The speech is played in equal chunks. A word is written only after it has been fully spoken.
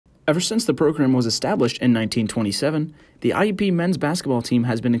Ever since the program was established in 1927, the IUP men's basketball team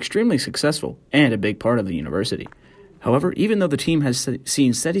has been extremely successful and a big part of the university. However, even though the team has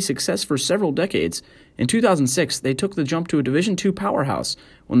seen steady success for several decades, in 2006 they took the jump to a Division II powerhouse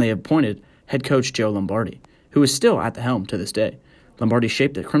when they appointed head coach Joe Lombardi, who is still at the helm to this day. Lombardi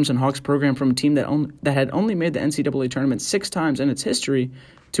shaped the Crimson Hawks program from a team that had only made the NCAA tournament 6 times in its history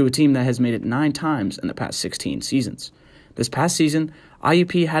to a team that has made it 9 times in the past 16 seasons. This past season,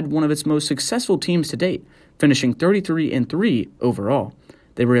 IUP had one of its most successful teams to date, finishing 33-3 overall.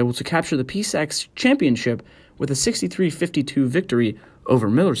 They were able to capture the PSAC championship with a 63-52 victory over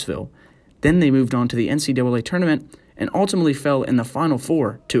Millersville. Then they moved on to the NCAA tournament and ultimately fell in the Final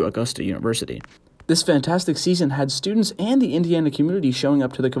Four to Augusta University. This fantastic season had students and the Indiana community showing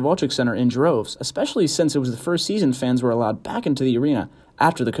up to the Kowalczyk Center in droves, especially since it was the first season fans were allowed back into the arena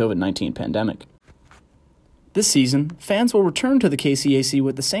after the COVID-19 pandemic. This season, fans will return to the KCAC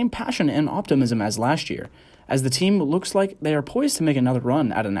with the same passion and optimism as last year, as the team looks like they are poised to make another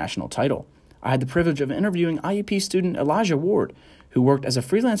run at a national title. I had the privilege of interviewing IUP student Elijah Ward, who worked as a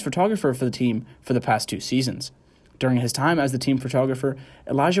freelance photographer for the team for the past 2 seasons. During his time as the team photographer,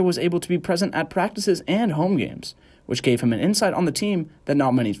 Elijah was able to be present at practices and home games, which gave him an insight on the team that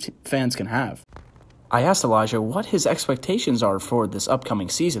not many fans can have. I asked Elijah what his expectations are for this upcoming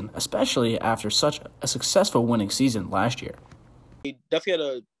season, especially after such a successful winning season last year. We definitely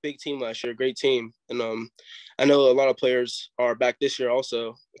had a big team last year, a great team. And I know a lot of players are back this year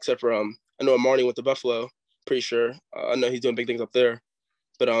also, except for I know Marnie went to Buffalo, pretty sure. I know he's doing big things up there.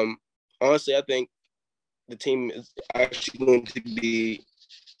 But honestly, I think the team is actually going to be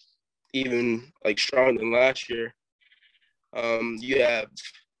even stronger than last year. You have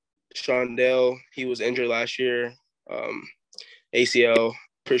Shondell, he was injured last year, ACL,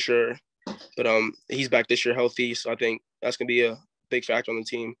 pretty sure. But he's back this year healthy, so I think that's going to be a big factor on the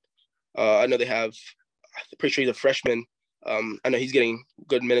team. I know they have, I'm pretty sure he's a freshman. I know he's getting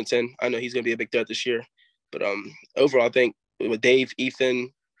good minutes in. I know he's going to be a big threat this year. But overall, I think with Dave,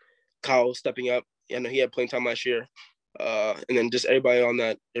 Ethan, Kyle stepping up, I know he had playing time last year. And then just everybody on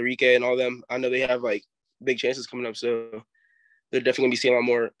that, Enrique and all them, I know they have big chances coming up. So they're definitely going to be seeing a lot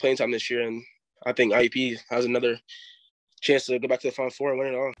more playing time this year. And I think IUP has another chance to go back to the Final Four and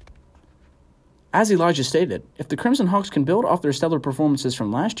win it all. As Elijah stated, if the Crimson Hawks can build off their stellar performances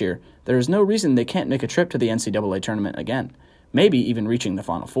from last year, there is no reason they can't make a trip to the NCAA tournament again, maybe even reaching the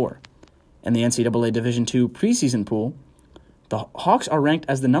Final Four. In the NCAA Division II preseason pool, the Hawks are ranked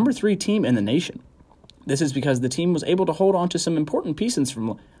as the number 3 team in the nation. This is because the team was able to hold on to some important pieces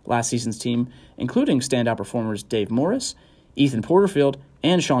from last season's team, including standout performers Dave Morris, Ethan Porterfield,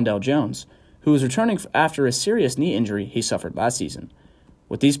 and Shondell Jones, who is returning after a serious knee injury he suffered last season.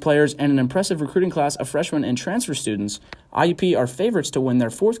 With these players and an impressive recruiting class of freshmen and transfer students, IUP are favorites to win their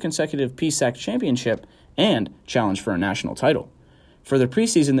 4th consecutive PSAC championship and challenge for a national title. For their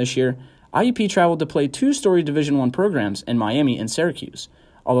preseason this year, IUP traveled to play 2 storied Division I programs in Miami and Syracuse.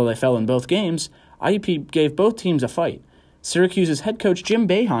 Although they fell in both games, IUP gave both teams a fight. Syracuse's head coach Jim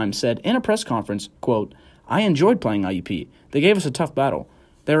Boeheim said in a press conference, quote, "I enjoyed playing IUP. They gave us a tough battle.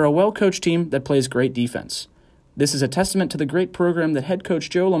 They're a well-coached team that plays great defense. This is a testament to the great program that head coach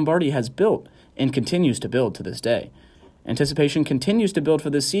Joe Lombardi has built and continues to build to this day." Anticipation continues to build for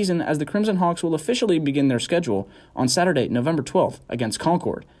this season as the Crimson Hawks will officially begin their schedule on Saturday, November 12th against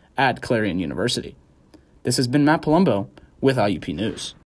Concord at Clarion University. This has been Matt Palombo with IUP News.